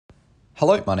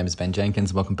Hello, my name is Ben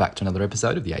Jenkins and welcome back to another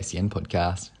episode of the ACN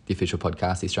Podcast, the official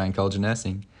podcast of the Australian College of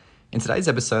Nursing. In today's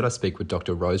episode, I speak with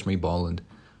Dr. Rosemarie Boland.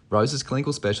 Rose's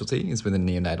clinical specialty is within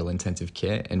Neonatal Intensive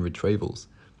Care and Retrievals.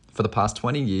 For the past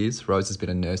 20 years, Rose has been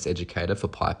a nurse educator for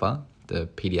PIPER, the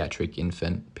Paediatric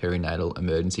Infant Perinatal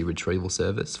Emergency Retrieval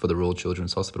Service for the Royal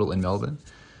Children's Hospital in Melbourne.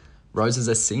 Rose is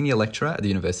a senior lecturer at the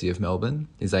University of Melbourne,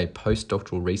 is a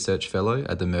postdoctoral research fellow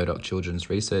at the Murdoch Children's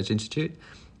Research Institute,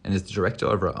 and is the director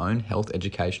of her own health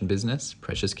education business,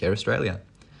 Precious Care Australia.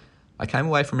 I came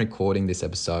away from recording this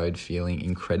episode feeling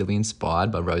incredibly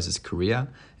inspired by Rose's career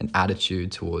and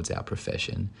attitude towards our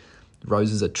profession.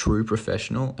 Rose is a true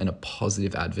professional and a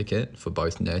positive advocate for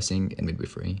both nursing and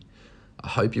midwifery. I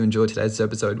hope you enjoyed today's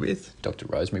episode with Dr.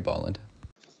 Rosemarie Boland.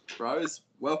 Rose,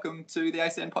 welcome to the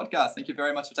ACN Podcast. Thank you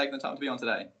very much for taking the time to be on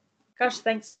today. Gosh,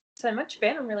 thanks so much,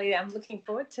 Ben. I'm really looking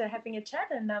forward to having a chat,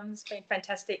 and it's been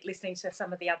fantastic listening to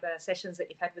some of the other sessions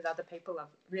that you've had with other people. I've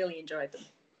really enjoyed them.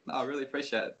 I really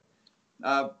appreciate it.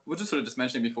 We'll just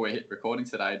mention before we hit recording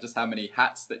today, just how many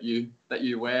hats that you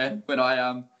wear. When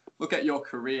I look at your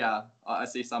career, I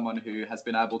see someone who has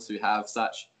been able to have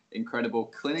such incredible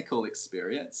clinical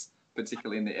experience,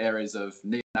 particularly in the areas of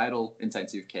neonatal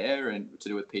intensive care and to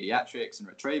do with paediatrics and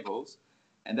retrievals.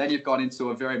 And then you've got into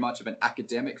a very much of an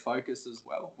academic focus as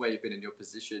well, where you've been in your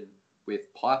position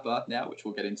with PIPER now, which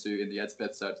we'll get into in the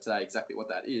episode today, exactly what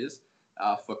that is,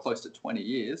 for close to 20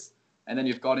 years. And then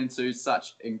you've got into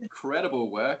such incredible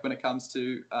work when it comes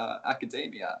to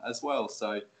academia as well.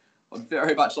 So I'd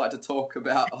very much like to talk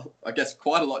about, I guess,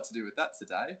 quite a lot to do with that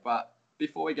today. But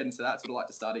before we get into that, I'd like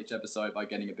to start each episode by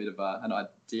getting a bit of an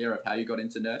idea of how you got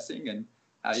into nursing and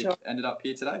how you ended up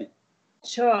here today.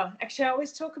 Sure. Actually, I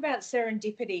always talk about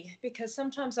serendipity, because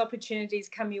sometimes opportunities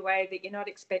come your way that you're not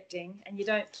expecting and you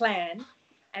don't plan.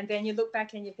 And then you look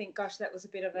back and you think, gosh, that was a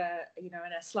bit of a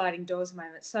sliding doors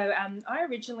moment. So I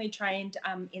originally trained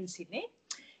in Sydney,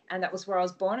 and that was where I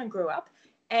was born and grew up.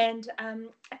 And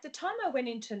at the time I went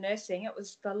into nursing, it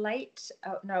was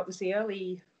it was the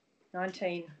early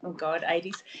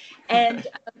 80s. And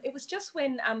it was just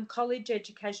when college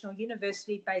education or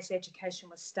university-based education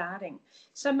was starting.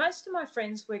 So most of my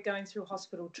friends were going through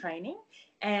hospital training,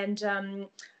 and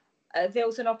there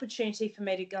was an opportunity for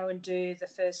me to go and do the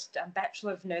first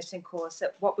Bachelor of Nursing course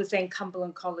at what was then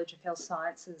Cumberland College of Health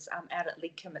Sciences out at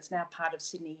Lidcombe. It's now part of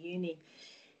Sydney Uni.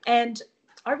 And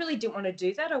I really didn't want to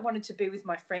do that. I wanted to be with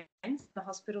my friends in the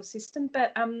hospital system.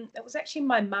 But it was actually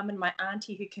my mum and my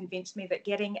auntie who convinced me that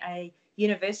getting a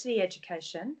university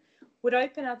education would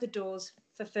open other doors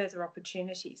for further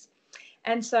opportunities.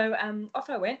 And so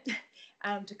off I went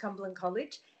to Cumberland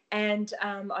College, and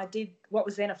I did what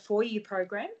was then a 4-year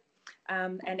program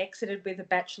and exited with a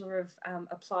Bachelor of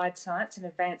Applied Science and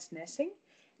Advanced Nursing.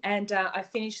 And I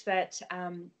finished that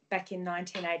back in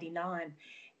 1989.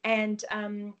 And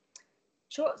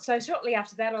shortly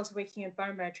after that, I was working in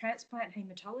bone marrow transplant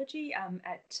haematology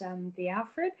at the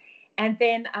Alfred. And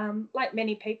then, like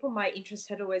many people, my interest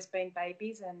had always been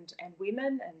babies and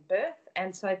women and birth.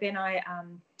 And so then I,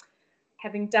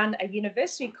 having done a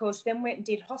university course, then went and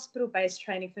did hospital-based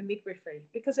training for midwifery,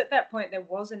 because at that point there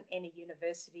wasn't any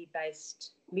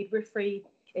university-based midwifery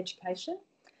education.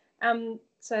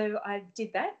 So I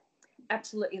did that.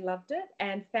 Absolutely loved it,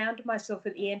 and found myself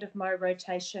at the end of my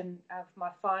rotation, of my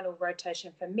final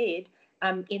rotation for mid,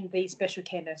 in the special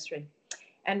care nursery,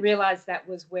 and realised that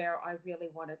was where I really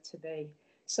wanted to be.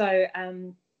 So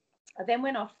I then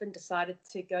went off and decided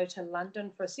to go to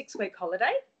London for a 6-week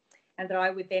holiday, and that I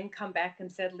would then come back and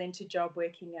settle into job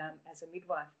working as a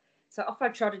midwife. So off I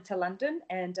trotted to London,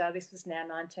 and this was now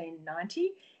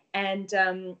 1990,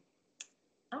 and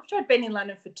after I'd been in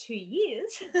London for 2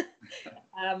 years,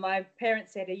 my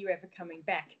parents said, "Are you ever coming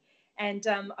back?" And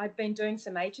I'd been doing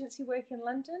some agency work in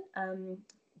London,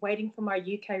 waiting for my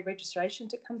UK registration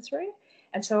to come through.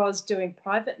 And so I was doing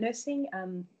private nursing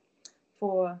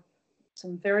for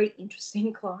some very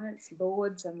interesting clients,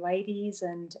 lords and ladies,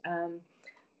 and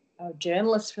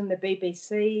journalists from the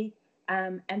BBC.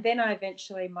 And then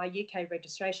my UK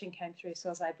registration came through, so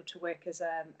I was able to work as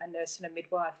a nurse and a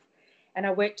midwife. And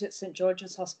I worked at St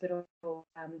George's Hospital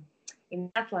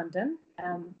in South London,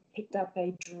 picked up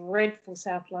a dreadful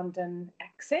South London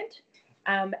accent,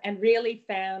 and really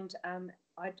found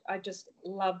I just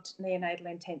loved neonatal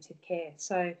intensive care.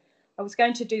 So I was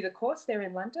going to do the course there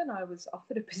in London. I was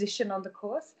offered a position on the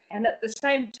course. And at the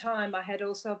same time, I had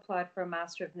also applied for a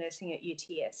Master of Nursing at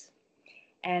UTS,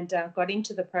 and got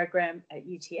into the program at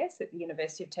UTS at the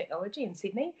University of Technology in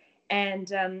Sydney,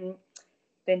 and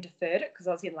then deferred it because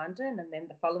I was in London. And then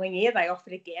the following year they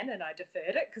offered again, and I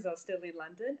deferred it because I was still in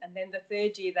London. And then the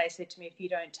third year they said to me, "If you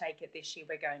don't take it this year,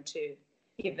 we're going to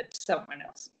give it to someone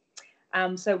else.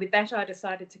 So with that, I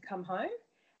decided to come home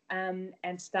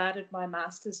and started my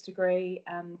master's degree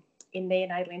in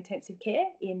neonatal intensive care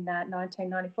in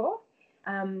 1994.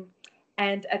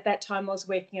 And at that time, I was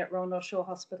working at Royal North Shore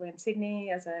Hospital in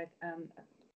Sydney as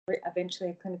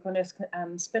eventually a clinical nurse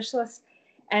specialist,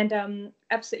 and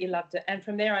absolutely loved it. And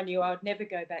from there, I knew I would never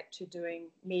go back to doing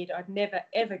mid. I'd never,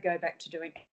 ever go back to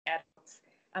doing adults.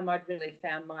 I'd really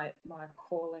found my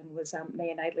calling was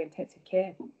neonatal intensive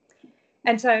care.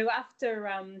 And so after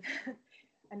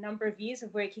a number of years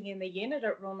of working in the unit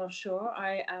at Royal North Shore,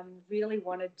 I really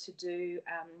wanted to do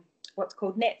what's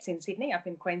called NETS in Sydney. Up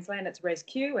in Queensland, it's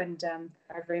ResQ, and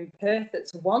over in Perth,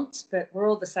 it's WANTS, but we're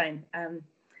all the same,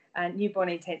 newborn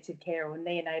intensive care or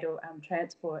neonatal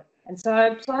transport. And so I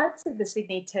applied to the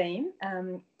Sydney team,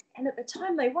 and at the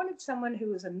time they wanted someone who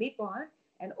was a midwife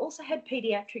and also had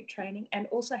paediatric training and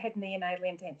also had neonatal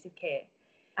intensive care.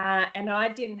 And I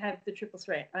didn't have the triple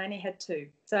threat. I only had two.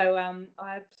 So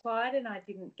I applied and I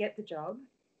didn't get the job.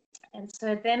 And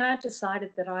so then I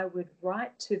decided that I would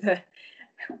write to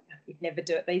you'd never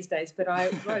do it these days, but I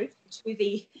wrote to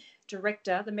the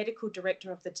director, the medical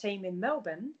director of the team in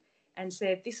Melbourne, and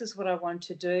said, this is what I want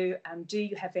to do. Do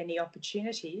you have any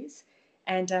opportunities?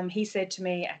 And he said to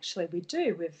me, actually, we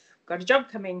do. We've got a job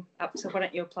coming up, so why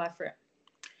don't you apply for it?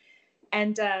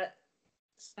 And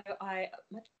so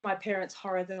much to my parents'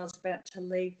 horror that I was about to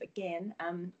leave again,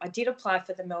 I did apply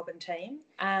for the Melbourne team,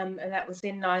 and that was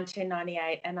in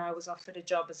 1998, and I was offered a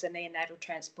job as a neonatal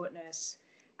transport nurse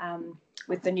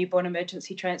with the Newborn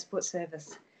Emergency Transport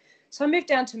Service. So I moved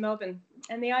down to Melbourne,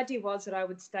 and the idea was that I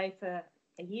would stay for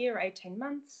a year, 18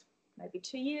 months, maybe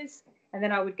 2 years, and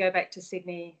then I would go back to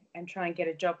Sydney and try and get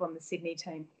a job on the Sydney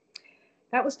team.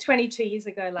 That was 22 years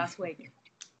ago last week.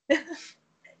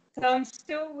 So I'm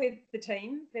still with the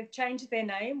team. They've changed their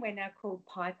name. We're now called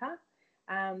PIPER.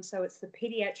 So it's the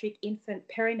Paediatric Infant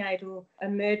Perinatal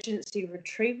Emergency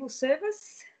Retrieval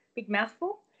Service. Big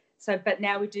mouthful. But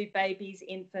now we do babies,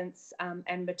 infants,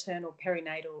 and maternal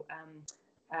perinatal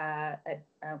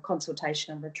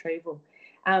consultation and retrieval.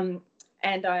 And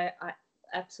I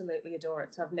absolutely adore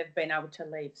it. So I've never been able to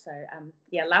leave. So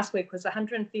last week was the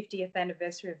 150th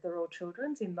anniversary of the Royal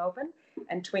Children's in Melbourne,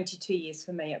 and 22 years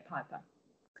for me at PIPER.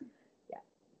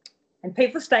 And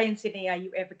people stay in Sydney, are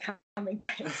you ever coming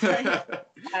back? So,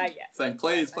 Saying,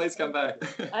 please come back.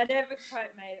 I never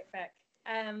quite made it back.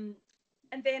 And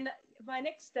then my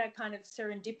next kind of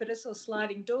serendipitous or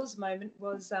sliding doors moment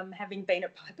was having been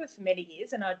at PIPER for many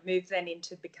years, and I'd moved then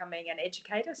into becoming an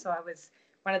educator. So I was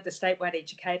one of the statewide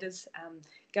educators,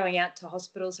 going out to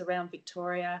hospitals around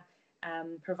Victoria,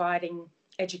 providing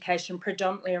education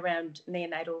predominantly around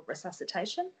neonatal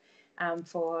resuscitation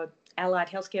for allied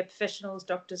healthcare professionals,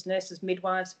 doctors, nurses,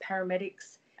 midwives,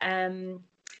 paramedics, and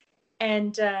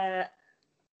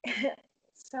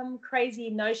some crazy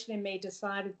notion in me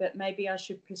decided that maybe I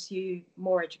should pursue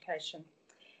more education.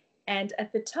 And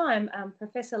at the time,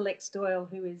 Professor Lex Doyle,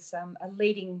 who is a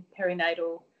leading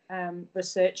perinatal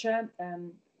researcher, a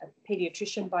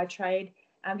paediatrician by trade,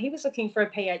 he was looking for a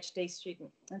PhD student.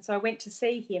 And so I went to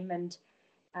see him and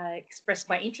expressed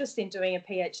my interest in doing a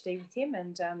PhD with him,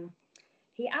 and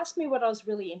he asked me what I was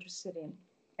really interested in.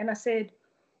 And I said,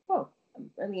 well,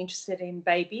 I'm really interested in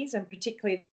babies, and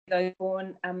particularly those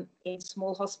born in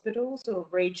small hospitals or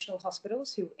regional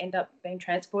hospitals who end up being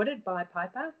transported by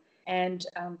PIPER. And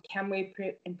can we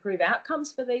improve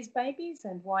outcomes for these babies?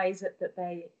 And why is it that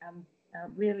they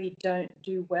really don't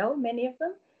do well, many of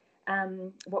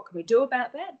them? What can we do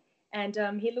about that?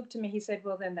 And he looked at me, he said,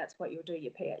 well, then that's what you'll do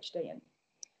your PhD in.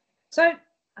 So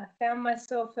I found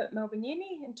myself at Melbourne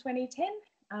Uni in 2010,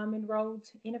 enrolled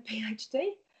in a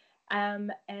PhD,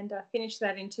 and I finished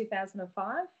that in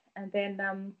 2005. And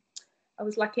then I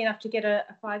was lucky enough to get a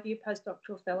 5-year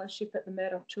postdoctoral fellowship at the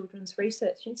Murdoch Children's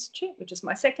Research Institute, which is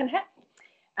my second hat.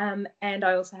 And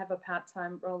I also have a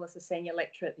part-time role as a senior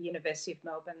lecturer at the University of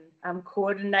Melbourne,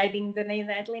 coordinating the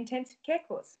neonatal intensive care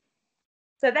course.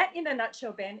 So that, in a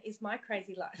nutshell, Ben, is my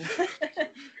crazy life.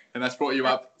 And that's brought you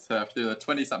up to the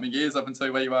 20-something years up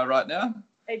until where you are right now?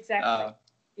 Exactly.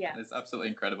 Yeah. It's absolutely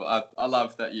incredible. I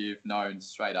love that you've known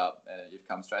straight up, you've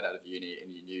come straight out of uni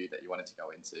and you knew that you wanted to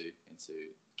go into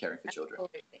caring for children.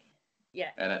 Absolutely. Yeah.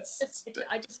 And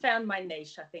I just found my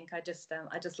niche, I think. I just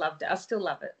loved it. I still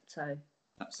love it. So.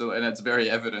 Absolutely. And it's very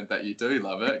evident that you do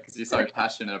love it because you're so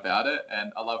passionate about it.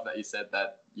 And I love that you said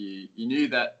that you knew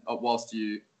that whilst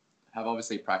you have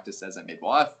obviously practiced as a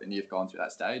midwife and you've gone through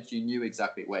that stage, you knew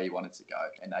exactly where you wanted to go.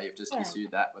 And now you've just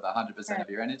pursued that with 100% of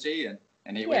your energy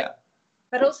and here we are.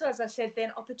 But also, as I said,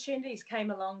 then opportunities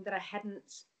came along that I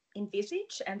hadn't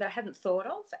envisage and that I hadn't thought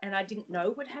of and I didn't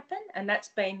know would happen. And that's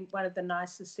been one of the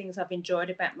nicest things I've enjoyed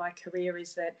about my career,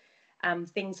 is that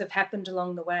things have happened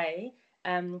along the way.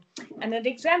 And an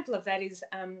example of that is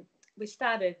we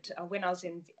started when I was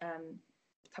in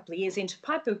a couple of years into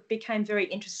PIPER, became very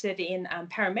interested in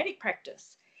paramedic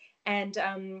practice. And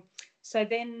so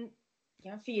then,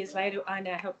 a few years later, I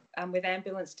now help with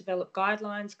ambulance develop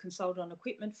guidelines, consult on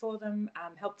equipment for them,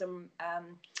 help them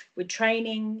with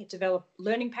training, develop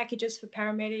learning packages for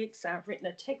paramedics. I've written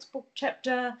a textbook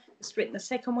chapter, just written the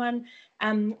second one,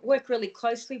 work really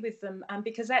closely with them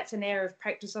because that's an area of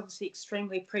practice, obviously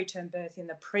extremely preterm birth in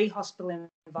the pre-hospital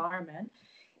environment.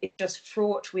 It's just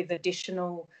fraught with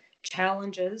additional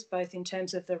challenges, both in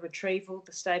terms of the retrieval,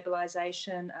 the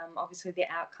stabilisation, obviously the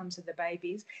outcomes of the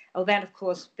babies. Well, that, of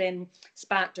course, then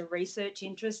sparked a research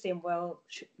interest in, well,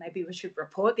 maybe we should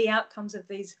report the outcomes of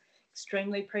these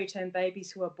extremely preterm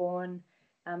babies who are born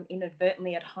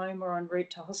inadvertently at home or en route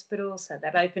to hospital. So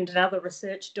that opened another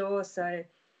research door. So,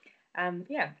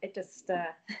 it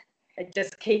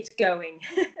just keeps going.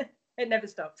 It never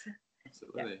stops.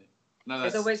 Absolutely. Yeah. No,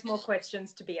 there's always more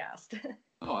questions to be asked.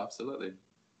 Oh, absolutely.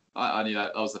 I knew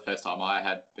that was the first time I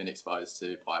had been exposed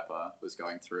to PIPER, was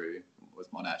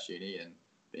Monash Uni and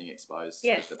being exposed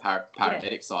to the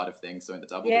paramedic side of things, doing the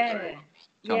double degree,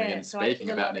 coming in and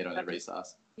speaking about neonatal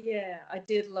resusc. Yeah, I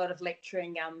did a lot of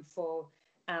lecturing for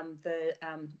the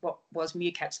what was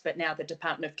MUCAPS, but now the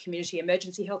Department of Community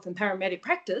Emergency Health and Paramedic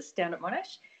Practice down at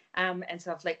Monash. And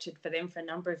so I've lectured for them for a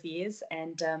number of years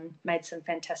and made some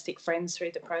fantastic friends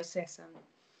through the process.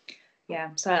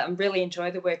 So I really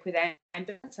enjoy the work with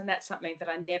ambulance, and that's something that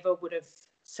I never would have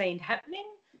seen happening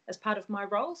as part of my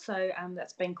role. So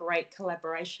that's been great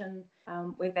collaboration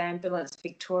with Ambulance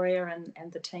Victoria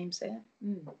and the teams there.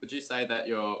 Would you say that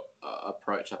your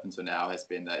approach up until now has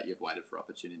been that you've waited for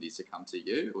opportunities to come to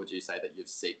you, or would you say that you've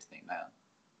seeked them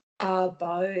now?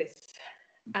 Both.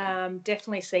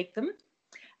 Definitely seek them.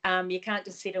 You can't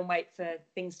just sit and wait for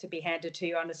things to be handed to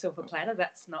you on a silver platter.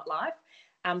 That's not life.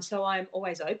 So I'm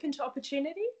always open to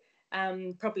opportunity,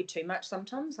 probably too much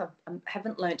sometimes. I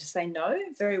haven't learned to say no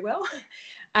very well,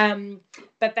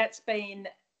 but that's been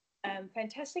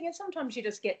fantastic. And sometimes you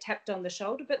just get tapped on the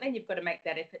shoulder, but then you've got to make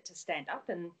that effort to stand up.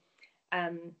 And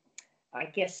I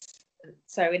guess,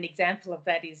 so an example of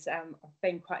that is I've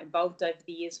been quite involved over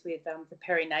the years with the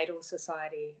Perinatal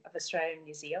Society of Australia and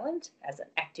New Zealand as an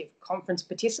active conference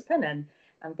participant, and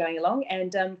I'm going along.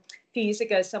 And a few years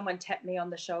ago, someone tapped me on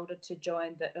the shoulder to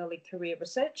join the early career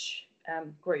research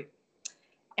group.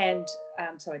 And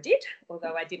so I did,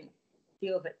 although I didn't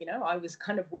feel that, I was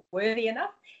kind of worthy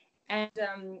enough. And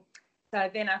so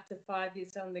then after 5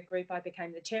 years on the group, I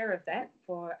became the chair of that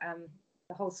for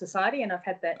the whole society. And I've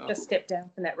had that just stepped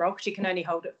down from that role because you can only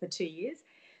hold it for 2 years.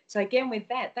 So again, with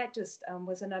that just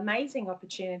was an amazing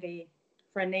opportunity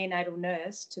for a neonatal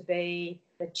nurse to be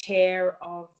the chair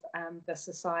of the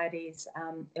Society's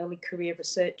early career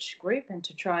research group, and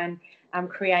to try and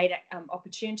create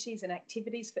opportunities and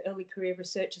activities for early career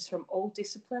researchers from all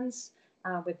disciplines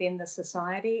within the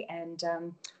Society, and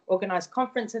organise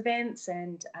conference events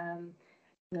and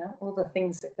all the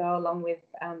things that go along with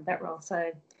that role.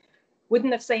 So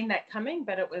wouldn't have seen that coming,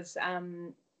 but it was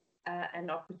an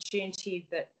opportunity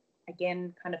that,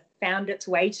 again, kind of found its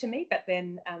way to me, but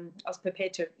then I was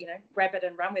prepared to, grab it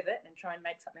and run with it and try and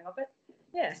make something of it.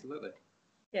 Yeah. Absolutely.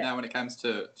 Yeah. Now, when it comes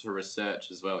to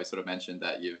research as well, we sort of mentioned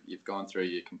that you've gone through,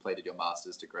 you completed your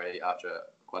master's degree after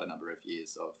quite a number of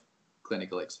years of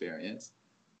clinical experience,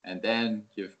 and then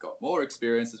you've got more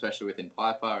experience, especially within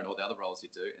PIPER and all the other roles you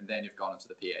do, and then you've gone into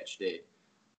the PhD.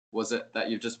 Was it that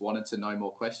you just wanted to know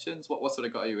more questions? What sort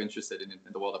of got you interested in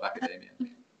the world of academia?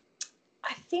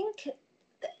 I think,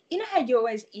 how you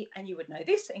always, and you would know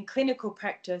this, in clinical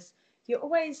practice, you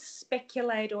always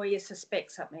speculate or you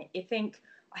suspect something. You think,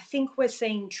 I think we're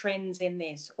seeing trends in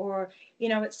this, or,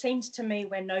 it seems to me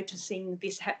we're noticing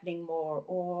this happening more,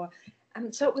 or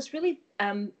so it was really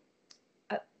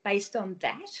based on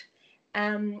that.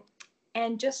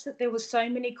 And just that there were so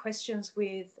many questions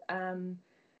with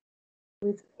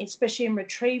especially in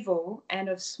retrieval and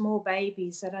of small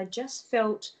babies, that I just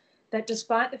felt that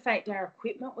despite the fact our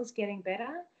equipment was getting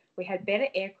better, we had better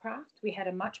aircraft, we had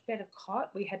a much better cot,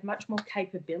 we had much more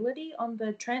capability on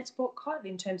the transport cot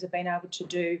in terms of being able to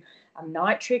do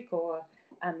nitric or,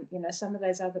 some of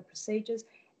those other procedures.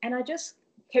 And I just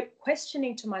kept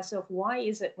questioning to myself, why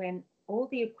is it when all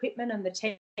the equipment and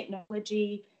the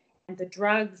technology and the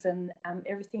drugs and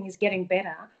everything is getting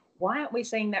better, why aren't we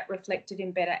seeing that reflected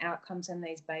in better outcomes in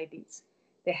these babies?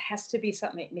 There has to be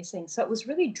something missing. So it was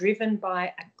really driven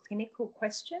by a clinical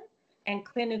question and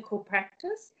clinical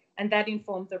practice, And that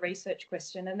informed the research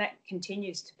question, and that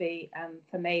continues to be,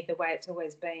 for me, the way it's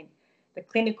always been. The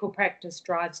clinical practice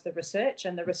drives the research,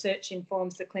 and the research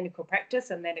informs the clinical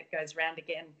practice, and then it goes round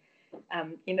again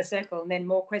in a circle, and then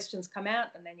more questions come out,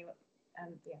 and then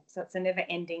so it's a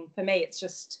never-ending. For me, it's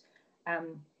just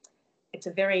it's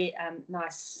a very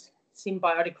nice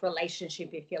symbiotic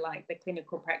relationship, if you like, the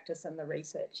clinical practice and the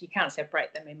research. You can't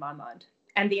separate them in my mind,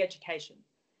 and the education.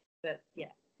 But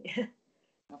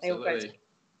Absolutely.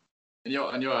 And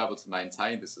you're able to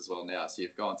maintain this as well now. So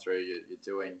you've gone through, you're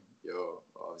doing your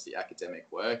obviously academic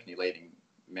work, and you're leading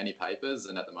many papers,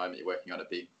 and at the moment you're working on a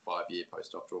big 5-year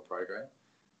postdoctoral program.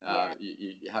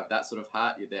 You have that sort of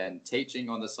heart. You're then teaching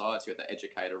on the side. So you're the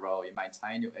educator role. You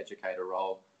maintain your educator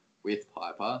role with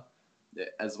PIPER,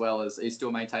 as well as, are you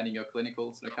still maintaining your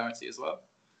clinical sort of currency as well?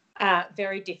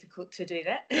 Very difficult to do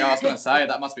that. Yeah, I was going to say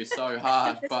that must be so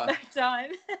hard. But no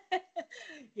time.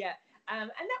 Yeah. And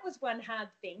that was one hard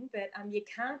thing, that you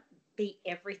can't be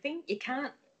everything. You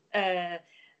can't,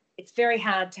 it's very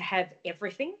hard to have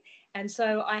everything. And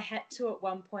so I had to at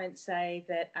one point say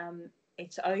that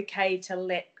it's okay to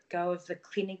let go of the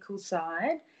clinical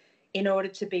side in order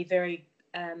to be very,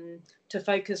 to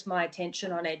focus my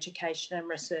attention on education and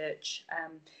research,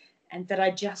 and that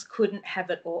I just couldn't have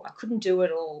it all. I couldn't do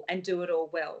it all and do it all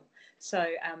well. So,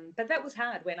 but that was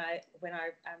hard when I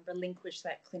relinquished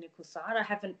that clinical side. I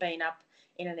haven't been up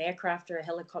in an aircraft or a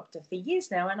helicopter for years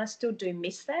now, and I still do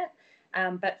miss that.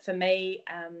 But for me,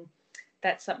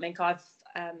 that's something I've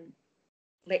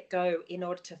let go in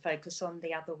order to focus on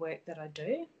the other work that I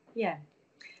do. Yeah.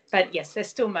 But yes, there's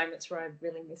still moments where I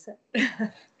really miss it.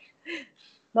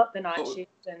 Not the night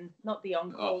shift, and not the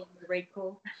on-call and the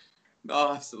recall.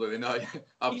 No, absolutely no.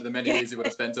 After the many years you would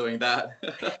have spent doing that.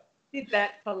 Did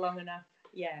that for long enough.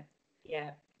 Yeah.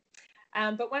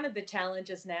 But one of the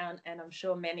challenges now, and I'm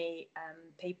sure many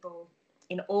people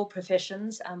in all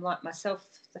professions, like myself,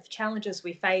 the challenges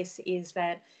we face is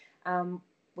that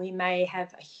we may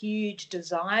have a huge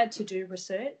desire to do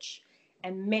research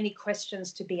and many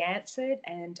questions to be answered,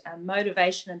 and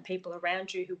motivation and people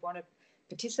around you who want to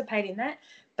participate in that.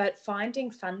 But finding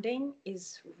funding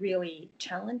is really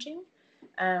challenging,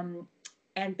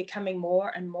 and becoming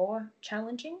more and more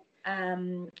challenging.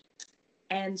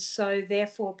 And so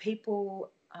therefore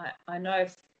people, I know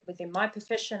within my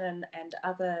profession and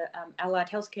other allied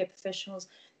healthcare professionals,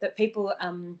 that people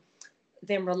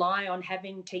then rely on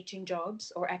having teaching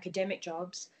jobs or academic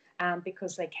jobs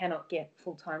because they cannot get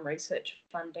full-time research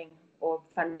funding or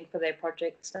funding for their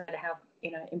projects, no matter how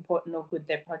important or good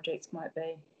their projects might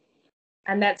be.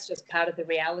 And that's just part of the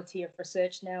reality of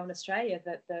research now in Australia,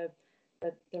 that the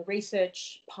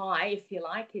research pie, if you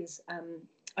like, is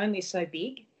only so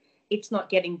big. It's not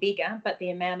getting bigger, but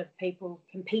the amount of people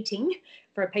competing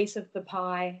for a piece of the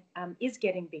pie is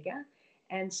getting bigger.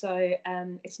 And so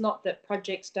it's not that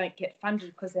projects don't get funded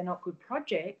because they're not good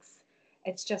projects.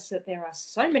 It's just that there are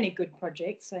so many good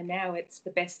projects. So now it's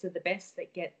the best of the best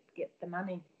that get the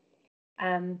money.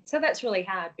 So that's really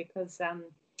hard because,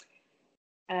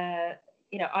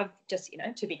 I've just,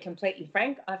 to be completely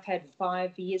frank, I've had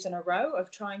 5 years in a row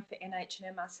of trying for NH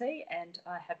and MRC, and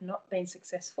I have not been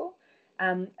successful.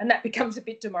 And that becomes a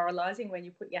bit demoralising when you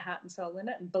put your heart and soul in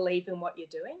it and believe in what you're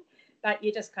doing. But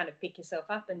you just kind of pick yourself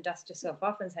up and dust yourself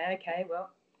off and say, okay, well,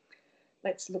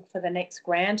 let's look for the next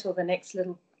grant or the next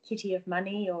little kitty of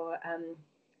money, or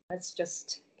let's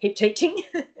just keep teaching.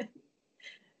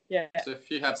 Yeah. So if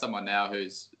you have someone now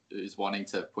who's wanting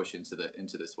to push into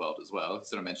this world as well,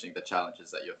 sort of mentioning the challenges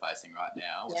that you're facing right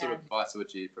now, what sort of advice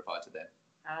would you provide to them?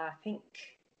 I think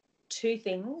 2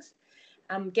 things.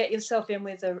 Get yourself in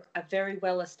with a very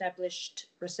well-established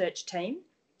research team,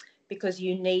 because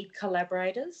you need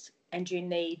collaborators and you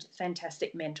need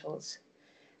fantastic mentors.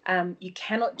 You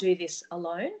cannot do this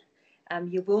alone.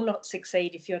 You will not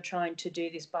succeed if you're trying to do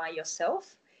this by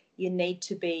yourself. You need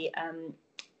to be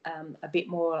a bit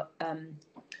more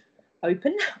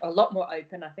open, a lot more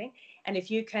open, I think. And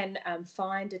if you can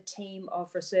find a team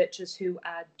of researchers who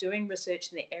are doing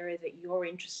research in the area that you're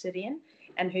interested in,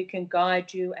 and who can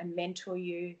guide you and mentor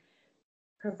you,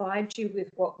 provide you with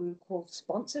what we call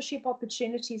sponsorship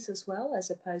opportunities as well,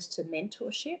 as opposed to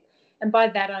mentorship. And by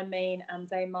that I mean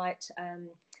they might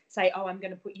say, oh, I'm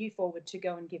going to put you forward to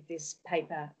go and give this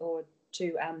paper, or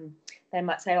to they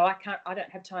might say, oh, I don't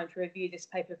have time to review this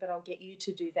paper, but I'll get you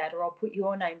to do that, or I'll put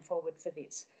your name forward for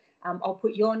this. I'll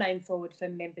put your name forward for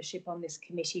membership on this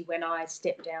committee when I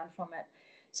step down from it.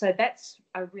 So that's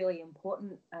a really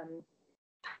important part,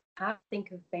 I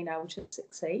think, of being able to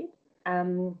succeed.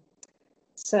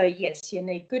 So yes, you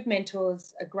need good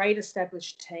mentors, a great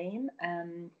established team,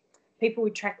 people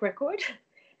with track record,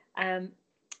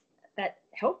 that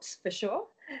helps for sure.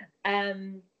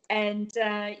 And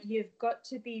you've got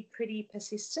to be pretty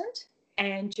persistent,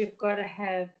 and you've got to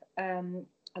have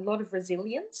a lot of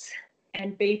resilience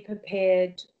and be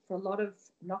prepared for a lot of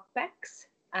knockbacks,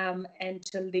 and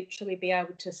to literally be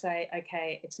able to say,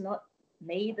 okay, it's not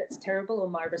me that's terrible or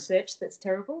my research that's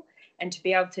terrible, and to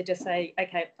be able to just say,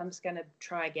 okay, I'm just going to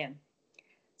try again.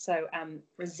 So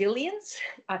resilience,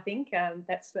 I think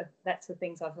that's the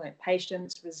things I've learned: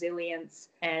 patience, resilience,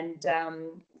 and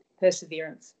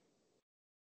perseverance.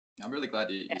 I'm really glad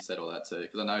you said all that too,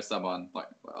 because I know someone like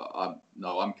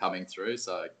I'm coming through.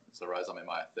 So Rose, I'm in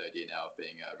my third year now of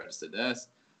being a registered nurse.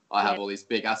 I have all these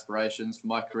big aspirations for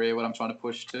my career, what I'm trying to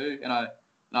push to, and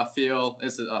I feel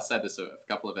I've said this a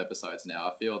couple of episodes now.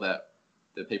 I feel that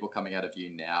the people coming out of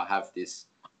uni now have this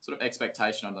sort of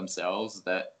expectation on themselves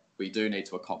that we do need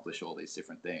to accomplish all these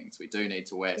different things. We do need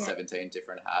to wear 17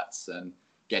 different hats and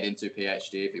get into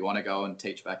PhD if we want to go and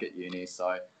teach back at uni.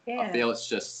 So I feel it's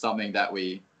just something that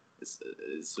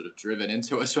is sort of driven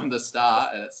into us from the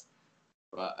start, and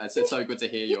it's so good to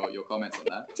hear your comments on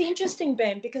that. It's interesting,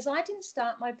 Ben, because I didn't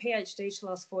start my PhD till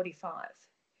I was 45.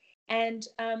 And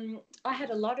I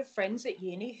had a lot of friends at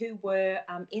uni who were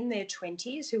in their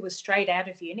 20s, who were straight out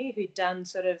of uni, who'd done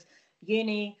sort of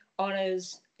uni,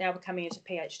 honours, now were coming into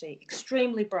PhD,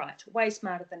 extremely bright, way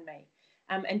smarter than me,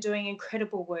 and doing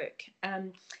incredible work.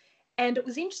 And it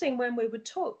was interesting when we would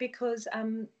talk, because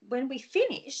when we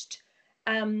finished,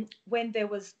 when there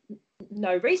was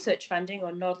no research funding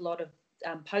or not a lot of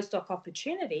postdoc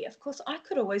opportunity, of course, I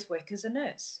could always work as a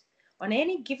nurse. On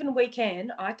any given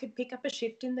weekend, I could pick up a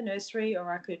shift in the nursery,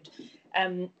 or I could,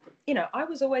 I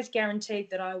was always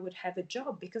guaranteed that I would have a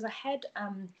job, because I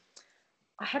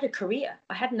had a career.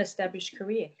 I had an established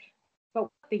career. But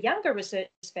what the younger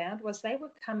researchers found was they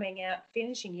were coming out,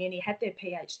 finishing uni, had their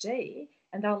PhD,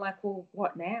 and they were like, well,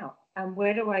 what now?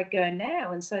 Where do I go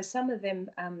now? And so some of them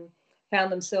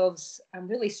found themselves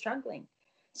really struggling.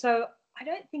 So I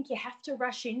don't think you have to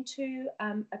rush into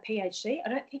a PhD. I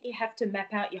don't think you have to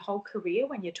map out your whole career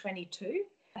when you're 22.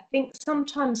 I think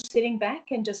sometimes sitting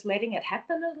back and just letting it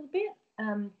happen a little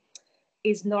bit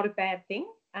is not a bad thing.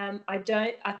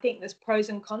 I think there's pros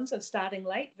and cons of starting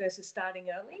late versus starting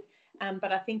early,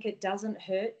 but I think it doesn't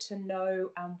hurt to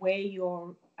know where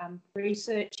your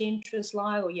research interests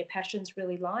lie or your passions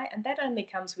really lie, and that only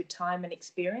comes with time and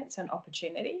experience and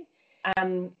opportunity.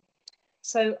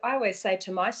 So I always say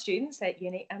to my students at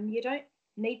uni, you don't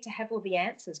need to have all the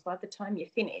answers by the time you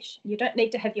finish. You don't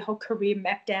need to have your whole career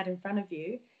mapped out in front of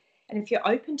you. And if you're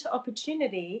open to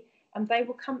opportunity,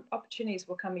 opportunities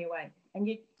will come your way, and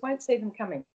you won't see them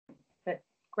coming, but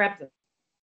grab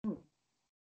them.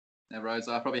 Now, Rose,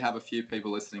 I probably have a few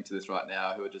people listening to this right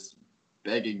now who are just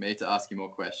begging me to ask you more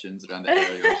questions around the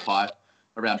area of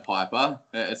around PIPER,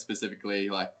 specifically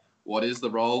like, what is the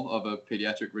role of a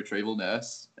paediatric retrieval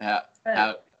nurse?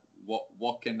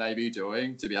 What can they be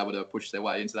doing to be able to push their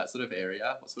way into that sort of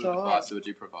area? What sort of advice would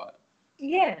you provide?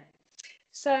 Yeah.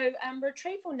 So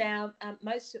Retrieval now,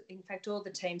 in fact, all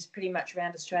the teams pretty much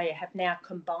around Australia have now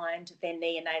combined their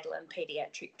neonatal and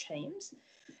paediatric teams.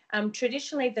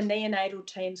 Traditionally, the neonatal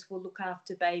teams will look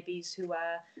after babies who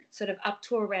are sort of up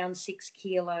to around 6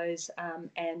 kilos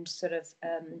and sort of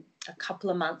a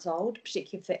couple of months old,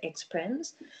 particularly for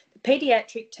ex-prems. The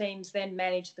paediatric teams then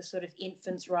manage the sort of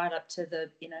infants right up to the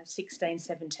 16,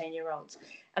 17-year-olds,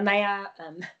 and they are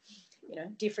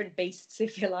different beasts,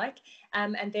 if you like.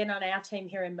 And then on our team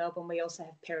here in Melbourne, we also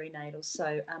have perinatal,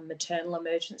 so maternal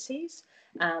emergencies.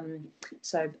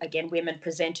 So again, women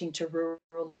presenting to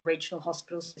rural regional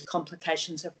hospitals with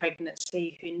complications of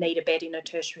pregnancy who need a bed in a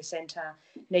tertiary centre,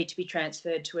 need to be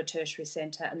transferred to a tertiary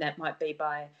centre, and that might be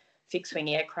by fixed-wing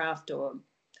aircraft or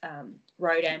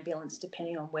road ambulance,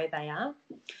 depending on where they are.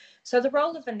 So the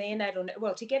role of a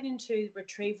neonatal, to get into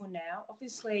retrieval now,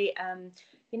 obviously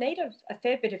you need a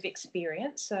fair bit of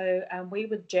experience. So we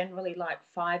would generally like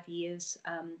 5 years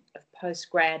of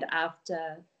post-grad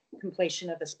after completion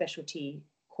of a specialty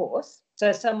course.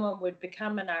 So someone would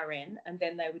become an RN, and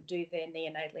then they would do their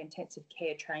neonatal intensive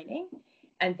care training,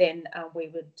 and then we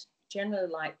would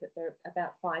generally like that they're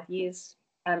about 5 years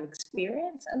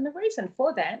experience. And the reason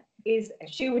for that is,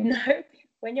 as you would know,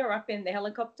 when you're up in the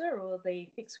helicopter or the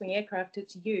fixed-wing aircraft,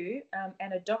 it's you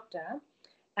and a doctor.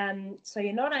 So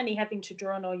you're not only having to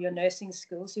draw on all your nursing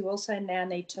skills, you also now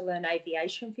need to learn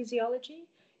aviation physiology.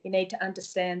 You need to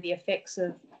understand the effects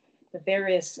of the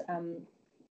various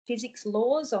physics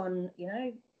laws on,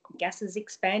 gases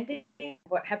expanding,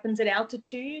 what happens at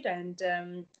altitude,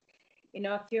 and,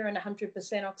 if you're in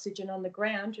 100% oxygen on the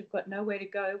ground, you've got nowhere to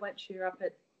go once you're up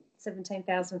at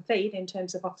 17,000 feet in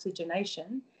terms of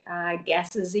oxygenation.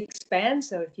 Gases expand,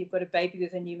 so if you've got a baby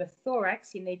with a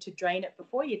pneumothorax, you need to drain it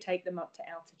before you take them up to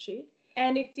altitude.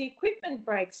 And if the equipment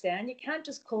breaks down, you can't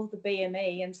just call the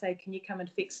BME and say, can you come and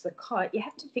fix the cot? You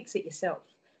have to fix it yourself,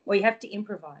 or you have to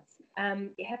improvise.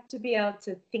 You have to be able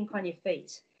to think on your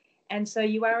feet. And so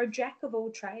you are a jack of all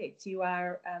trades. You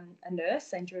are a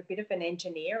nurse, and you're a bit of an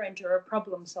engineer, and you're a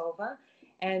problem solver,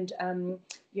 and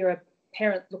you're a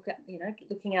parent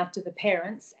looking after the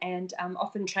parents, and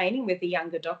often training with the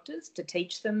younger doctors to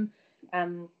teach them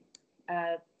the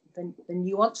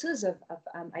nuances of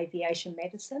aviation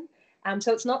medicine.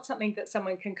 So it's not something that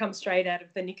someone can come straight out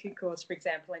of the NICU course, for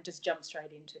example, and just jump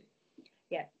straight into.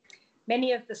 Yeah.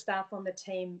 Many of the staff on the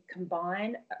team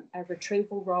combine a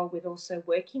retrieval role with also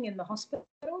working in the hospital.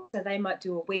 So they might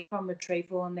do a week on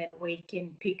retrieval and then a week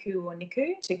in PICU or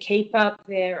NICU to keep up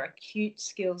their acute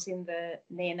skills in the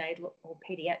neonatal or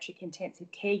paediatric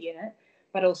intensive care unit,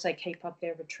 but also keep up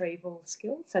their retrieval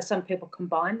skills. So some people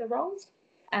combine the roles.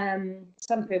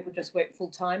 Some people just work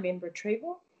full-time in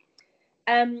retrieval.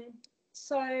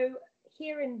 So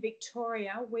here in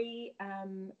Victoria, we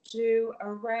do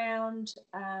around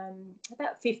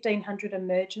about 1,500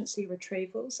 emergency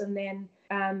retrievals, and then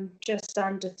just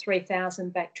under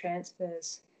 3,000 back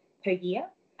transfers per year.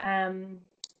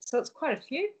 So it's quite a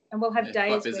few, and we'll have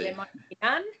days where there might be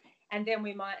none, and then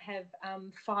we might have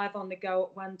 5 on the go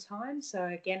at one time. So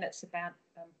again, it's about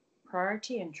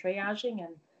priority and triaging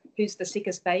and who's the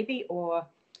sickest baby, or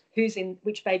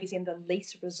which baby's in the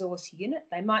least resource unit.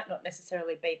 They might not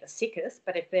necessarily be the sickest,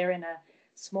 but if they're in a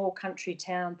small country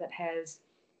town that has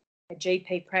a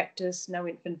GP practice, no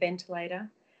infant ventilator.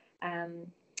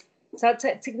 So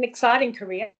it's an exciting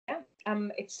career.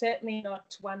 It's certainly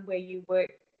not one where you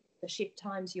work the shift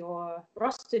times you're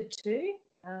rostered to,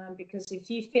 because if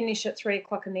you finish at 3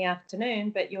 o'clock in the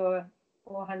afternoon, but you're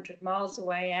 400 miles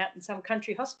away out in some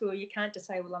country hospital, you can't just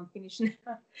say, well, I'm finished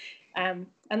now.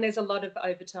 And there's a lot of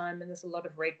overtime and there's a lot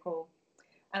of recall.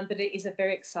 But it is a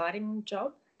very exciting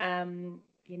job.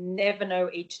 You never know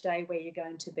each day where you're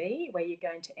going to be, where you're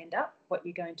going to end up, what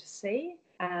you're going to see.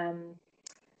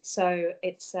 So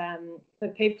it's for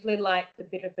people who like a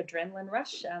bit of adrenaline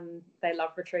rush, they love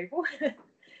retrieval.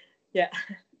 Yeah.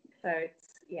 So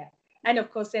it's, yeah. And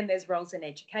of course, then there's roles in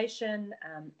education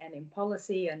and in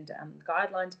policy and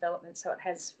guideline development. So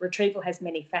retrieval has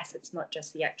many facets, not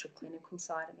just the actual clinical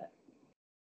side of it.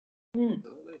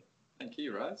 Absolutely. Thank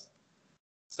you, Rose.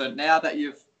 So now that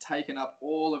you've taken up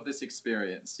all of this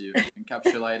experience, you've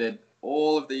encapsulated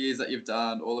all of the years that you've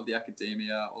done, all of the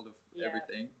academia, all of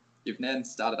everything, you've then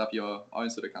started up your own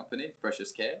sort of company,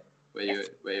 Precious Care, where you're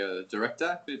the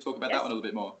director. Could you talk about that one a little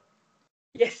bit more?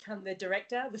 Yes, I'm the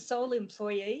director, the sole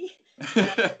employee.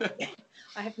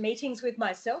 I have meetings with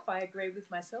myself. I agree with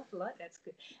myself a lot. That's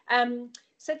good.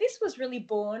 So this was really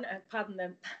born, pardon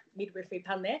the midwifery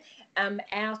pun there,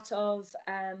 out of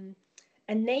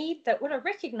a need that what I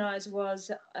recognised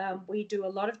was we do a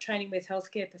lot of training with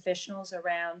healthcare professionals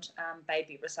around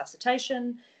baby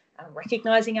resuscitation,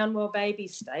 recognising unwell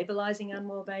babies, stabilising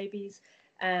unwell babies,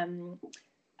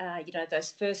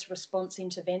 those first response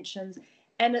interventions.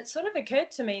 And it sort of occurred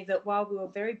to me that while we were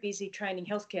very busy training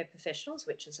healthcare professionals,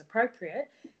 which is appropriate,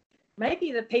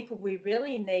 maybe the people we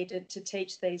really needed to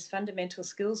teach these fundamental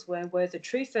skills were the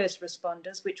true first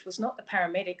responders, which was not the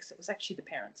paramedics, it was actually the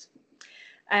parents.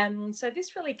 So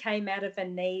this really came out of a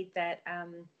need that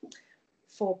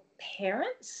for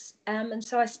parents. And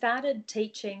so I started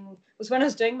teaching, it was when I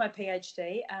was doing my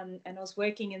PhD, and I was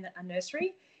working in a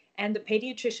nursery. And the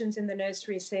paediatricians in the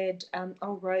nursery said,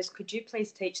 oh, Rose, could you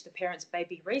please teach the parents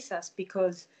baby resus,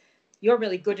 because you're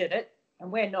really good at it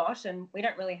and we're not, and we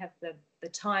don't really have the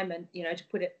time and, to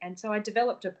put it. And so I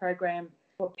developed a program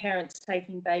for parents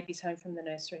taking babies home from the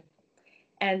nursery.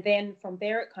 And then from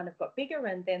there, it kind of got bigger.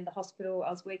 And then the hospital I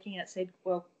was working at said,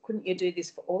 well, couldn't you do this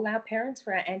for all our parents,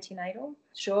 for our antenatal?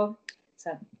 Sure.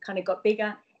 So it kind of got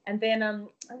bigger. And then I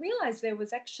realised there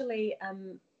was actually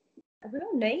a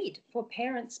real need for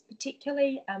parents,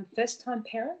 particularly first-time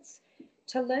parents,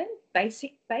 to learn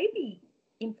basic baby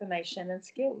information and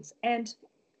skills. And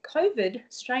COVID,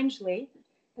 strangely,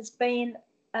 has been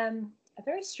a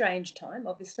very strange time,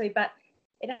 obviously, but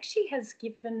it actually has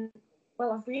given,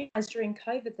 well, I've realised during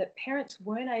COVID that parents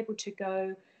weren't able to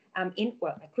go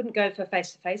they couldn't go for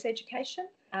face-to-face education.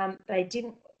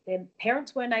 Their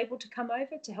parents weren't able to come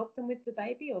over to help them with the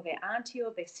baby, or their auntie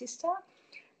or their sister.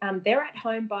 They're at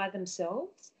home by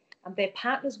themselves. Their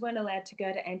partners weren't allowed to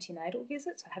go to antenatal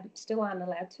visits, still aren't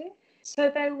allowed to.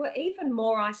 So they were even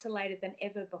more isolated than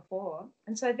ever before.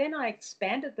 And so then I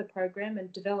expanded the program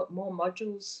and developed more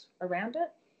modules around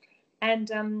it.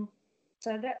 And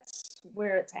So that's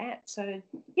where it's at. So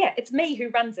yeah, it's me who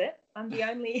runs it.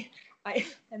 I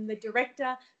am the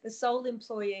director, the sole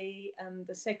employee,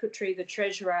 the secretary, the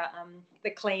treasurer, the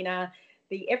cleaner,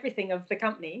 the everything of the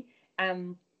company.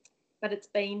 But it's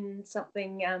been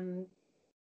something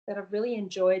that I've really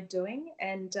enjoyed doing,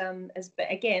 and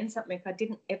again, something I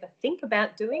didn't ever think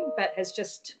about doing, but has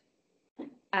just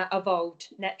evolved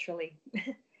naturally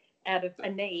out of a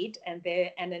need and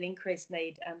an increased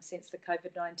need since the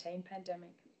COVID-19 pandemic.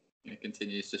 It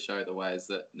continues to show the ways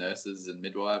that nurses and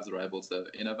midwives are able to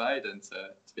innovate and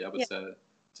to be able to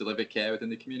deliver care within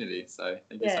the community. So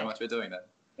thank you so much for doing that.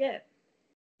 Yeah,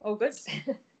 all good.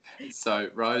 So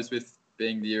Rose, with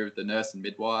being the year of the nurse and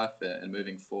midwife and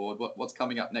moving forward, what's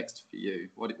coming up next for you?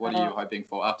 What are you hoping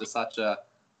for after such a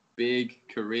big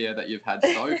career that you've had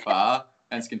so far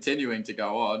and it's continuing to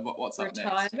go on? What's up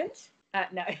next? Retirement?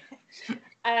 No.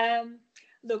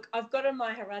 Look, I've got on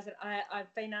my horizon,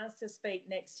 I've been asked to speak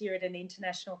next year at an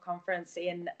international conference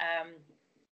in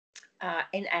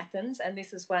Athens, and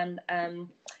this is one,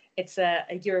 it's a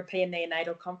European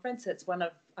neonatal conference. It's one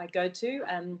I go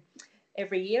to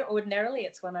every year. Ordinarily,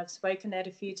 it's one I've spoken at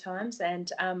a few times,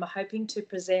 and I'm hoping to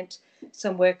present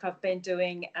some work I've been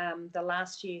doing the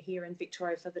last year here in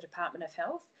Victoria for the Department of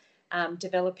Health,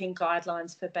 developing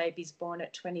guidelines for babies born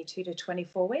at 22 to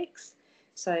 24 weeks.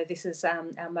 So this is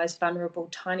our most vulnerable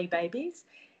tiny babies.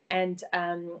 And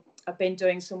I've been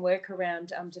doing some work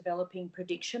around developing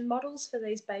prediction models for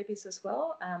these babies as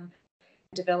well,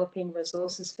 developing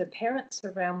resources for parents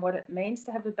around what it means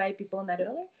to have a baby born that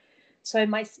early. So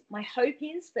my hope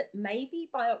is that maybe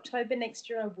by October next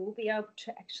year, I will be able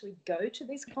to actually go to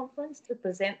this conference to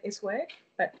present this work,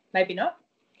 but maybe not.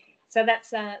 So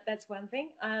that's one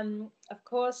thing. Of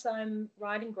course, I'm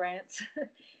writing grants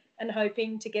and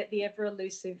hoping to get the ever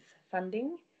elusive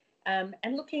funding, and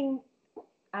looking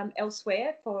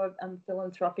elsewhere for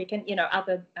philanthropic and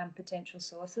other potential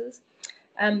sources.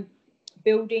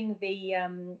 Building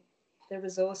the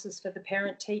resources for the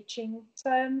parent teaching. So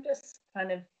I'm just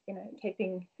kind of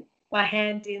keeping my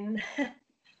hand in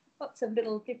lots of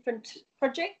little different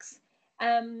projects.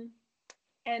 And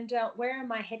where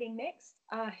am I heading next?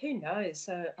 Who knows?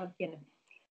 So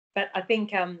but I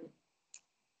think I'm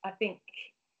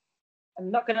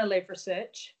not going to leave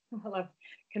research. Well, I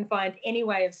can find any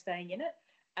way of staying in it.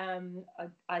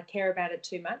 I care about it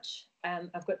too much.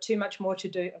 I've got too much more to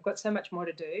do. I've got so much more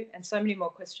to do and so many more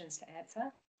questions to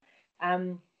answer.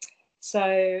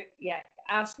 So yeah,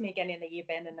 ask me again in a year,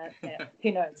 Ben, and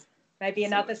who knows? Maybe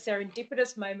another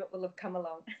serendipitous moment will have come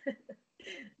along.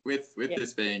 With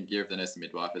this being Year of the Nurse and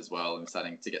Midwife as well, and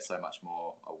starting to get so much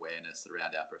more awareness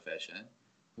around our profession,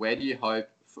 where do you hope,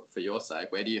 for your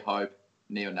sake, where do you hope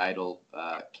neonatal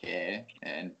care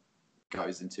and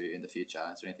goes into in the future?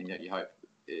 Is there anything that you hope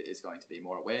is going to be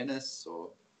more awareness or?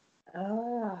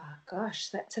 Oh gosh,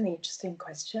 that's an interesting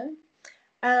question.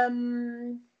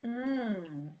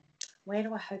 Where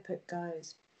do I hope it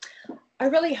goes? I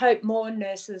really hope more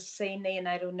nurses see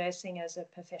neonatal nursing as a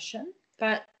profession,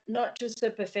 but not just a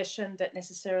profession that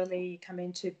necessarily come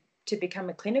into to become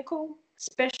a clinical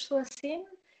specialist in.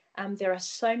 There are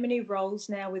so many roles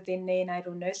now within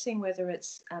neonatal nursing, whether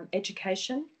it's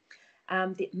education,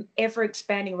 the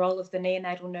ever-expanding role of the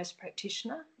neonatal nurse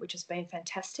practitioner, which has been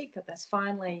fantastic, that's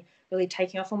finally really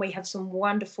taking off. And we have some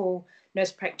wonderful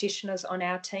nurse practitioners on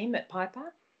our team at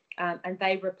PIPER, and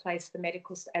they replace the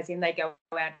medical, as in they go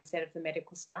out instead of the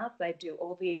medical staff. They do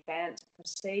all the advanced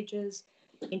procedures,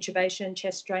 intubation,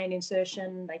 chest drain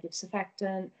insertion, they give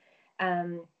surfactant.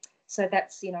 So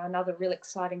that's, another real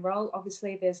exciting role.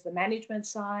 Obviously, there's the management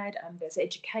side, there's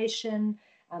education,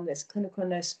 there's clinical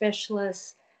nurse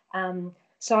specialists.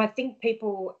 So I think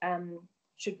people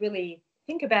should really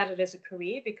think about it as a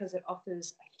career because it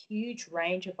offers a huge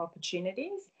range of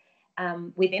opportunities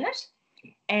within it.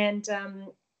 And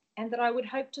that I would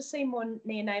hope to see more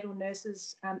neonatal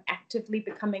nurses actively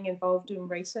becoming involved in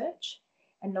research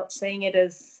and not seeing it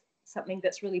as something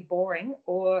that's really boring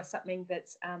or something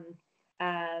that's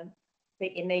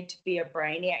that you need to be a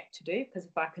brainiac to do, because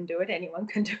if I can do it, anyone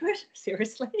can do it,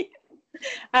 seriously.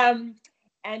 And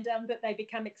that they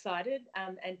become excited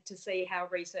and to see how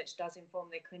research does inform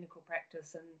their clinical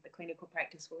practice, and the clinical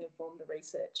practice will inform the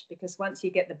research, because once you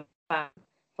get the bug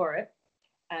for it,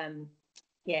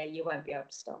 you won't be able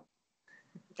to stop.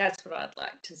 That's what I'd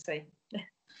like to see.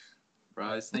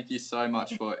 Rose, thank you so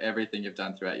much for everything you've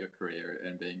done throughout your career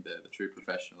and being the true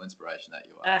professional inspiration that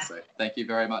you are. So thank you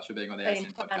very much for being on the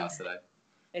ACN Podcast today.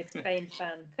 It's been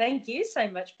fun. Thank you so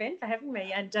much, Ben, for having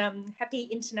me. And happy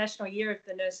International Year of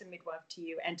the Nurse and Midwife to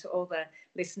you and to all the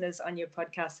listeners on your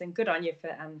podcast. And good on you for,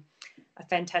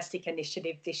 fantastic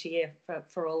initiative this year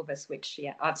for all of us, which,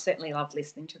 I've certainly loved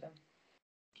listening to them.